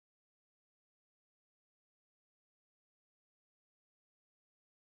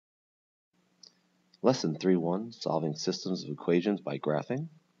Lesson 3.1, solving systems of equations by graphing.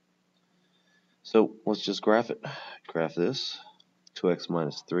 So let's just graph it. Graph this, 2x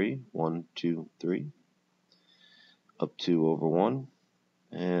minus 3, 1, 2, 3, up 2 over 1,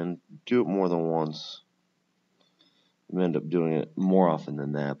 and do it more than once. We end up doing it more often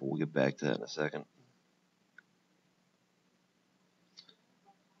than that, but we'll get back to that in a second.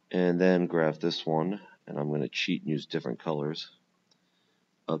 And then graph this one, and I'm going to cheat and use different colors.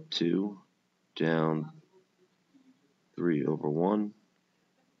 Up 2, down 3 over 1.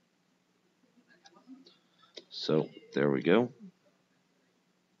 So there we go.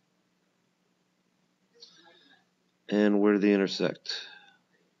 And where do they intersect?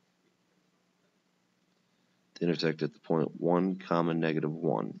 They intersect at the point 1, negative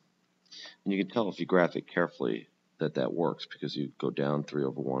 1. And you can tell if you graph it carefully that works, because you go down 3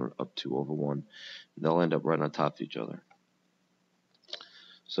 over 1, up 2 over 1. And they'll end up right on top of each other.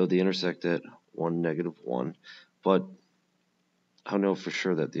 So they intersect at 1, negative 1. But how know for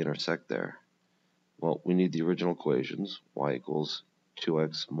sure that they intersect there? Well, we need the original equations, y equals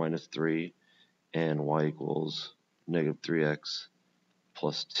 2x minus 3 and y equals negative 3x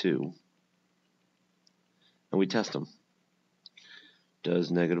plus 2. And we test them. Does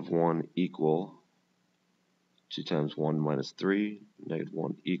negative 1 equal 2 times 1 minus 3, negative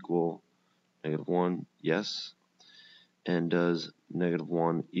 1 equal negative 1? Yes. And does negative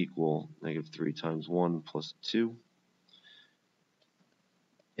 1 equal negative 3 times 1 plus 2?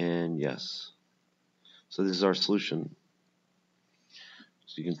 And yes. So this is our solution.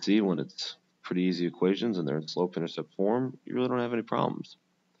 So you can see when it's pretty easy equations and they're in slope-intercept form, you really don't have any problems.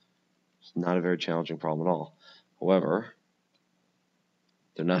 It's not a very challenging problem at all. However,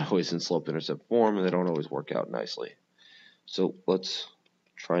 they're not always in slope-intercept form and they don't always work out nicely. So let's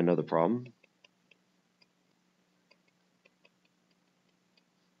try another problem.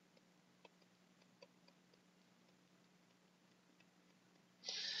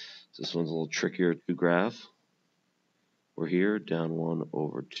 So this one's a little trickier to graph. We're here, down 1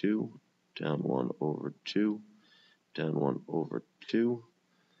 over 2, down 1 over 2, down 1 over 2,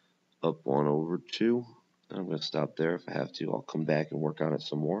 up 1 over 2. And I'm going to stop there. If I have to, I'll come back and work on it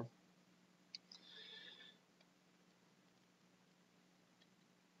some more.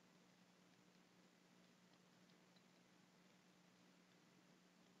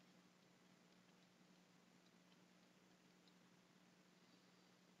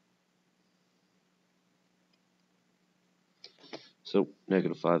 So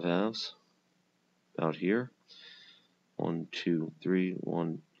negative 5 halves out here. 1, 2, 3,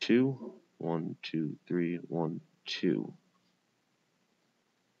 1, 2, 1, 2, 3, 1, 2.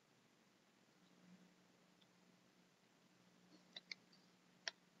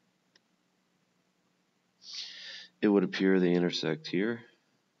 It would appear they intersect here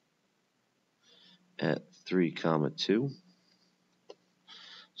at 3, 2.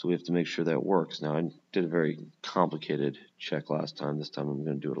 So we have to make sure that works. Now, I did a very complicated check last time. This time I'm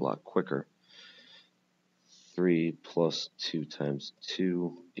going to do it a lot quicker. 3 plus 2 times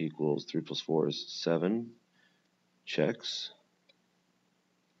 2 equals 3 plus 4 is 7. Checks.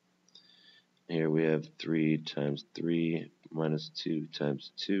 Here we have 3 times 3 minus 2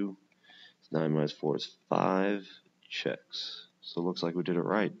 times 2. 9 minus 4 is 5. Checks. So it looks like we did it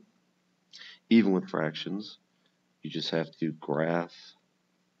right. Even with fractions, you just have to graph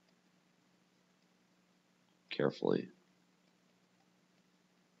carefully.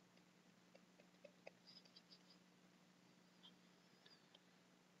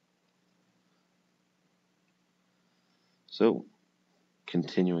 So,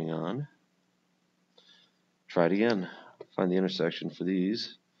 continuing on, try it again. Find the intersection for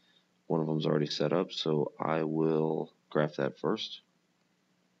these. One of them is already set up, so I will graph that first.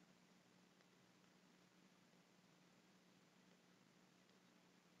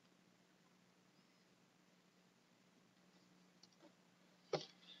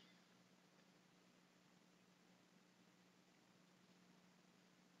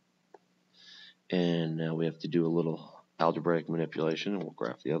 And now we have to do a little algebraic manipulation, and we'll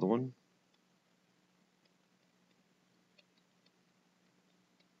graph the other one.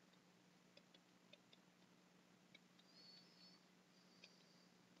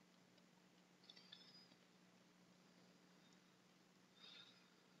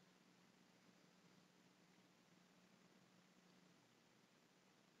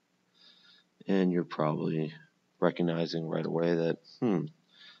 And you're probably recognizing right away that,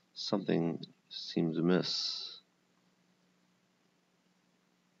 something seems amiss.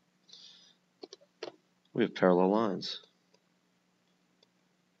 We have parallel lines.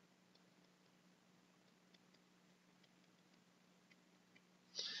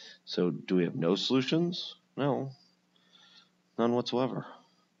 So do we have no solutions? No, none whatsoever.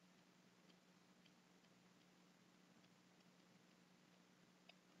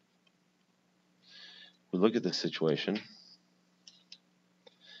 We look at this situation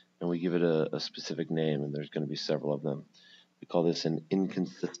and we give it a specific name, and there's going to be several of them. We call this an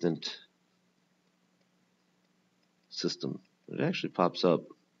inconsistent system. It actually pops up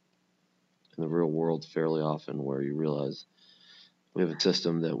in the real world fairly often, where you realize we have a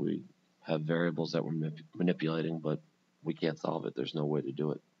system that we have variables that we're manipulating, but we can't solve it. There's no way to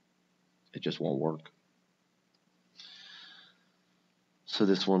do it. It just won't work. So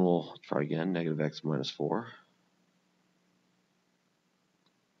this one we'll try again, negative x minus 4.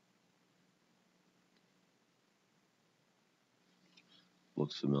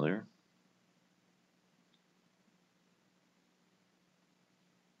 Looks familiar.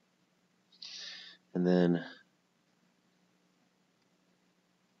 And then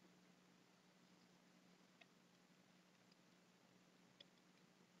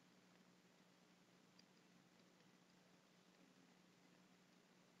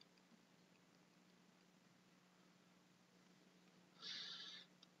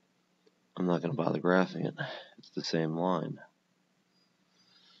I'm not going to bother graphing it. It's the same line.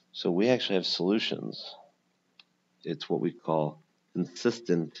 So we actually have solutions. It's what we call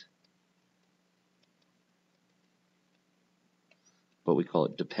consistent, but we call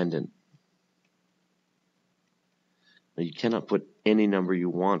it dependent. Now you cannot put any number you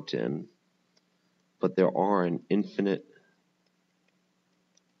want in, but there are an infinite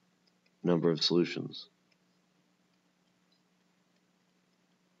number of solutions.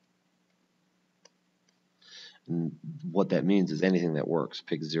 And what that means is anything that works.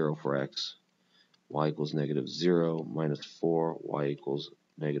 Pick 0 for x, y equals negative 0, minus 4, y equals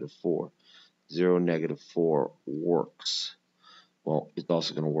negative 4. 0, negative 4 works. Well, it's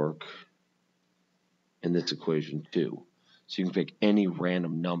also going to work in this equation too. So you can pick any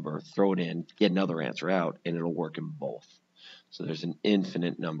random number, throw it in, get another answer out, and it'll work in both. So there's an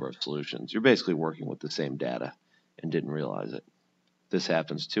infinite number of solutions. You're basically working with the same data and didn't realize it. This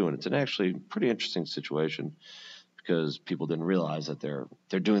happens too, and it's an actually pretty interesting situation because people didn't realize that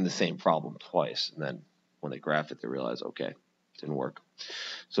they're doing the same problem twice, and then when they graph it, they realize, okay, it didn't work.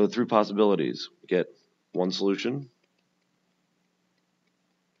 So 3 possibilities. We get one solution.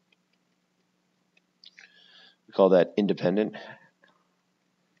 We call that independent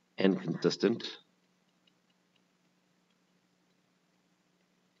and consistent.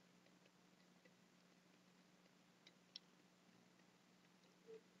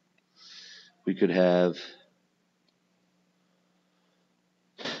 We could have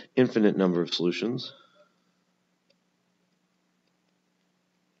infinite number of solutions.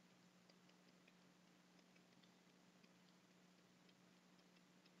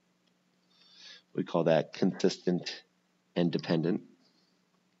 We call that consistent and dependent.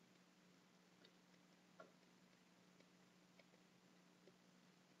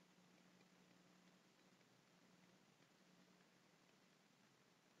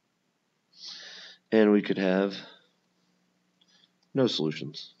 And we could have no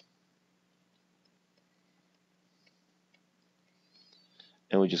solutions.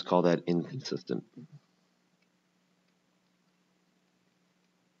 And we just call that inconsistent.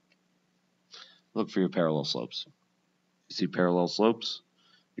 Look for your parallel slopes. You see parallel slopes,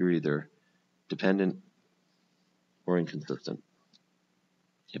 you're either dependent or inconsistent.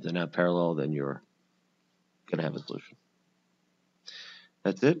 If they're not parallel, then you're going to have a solution.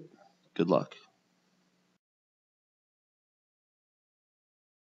 That's it. Good luck.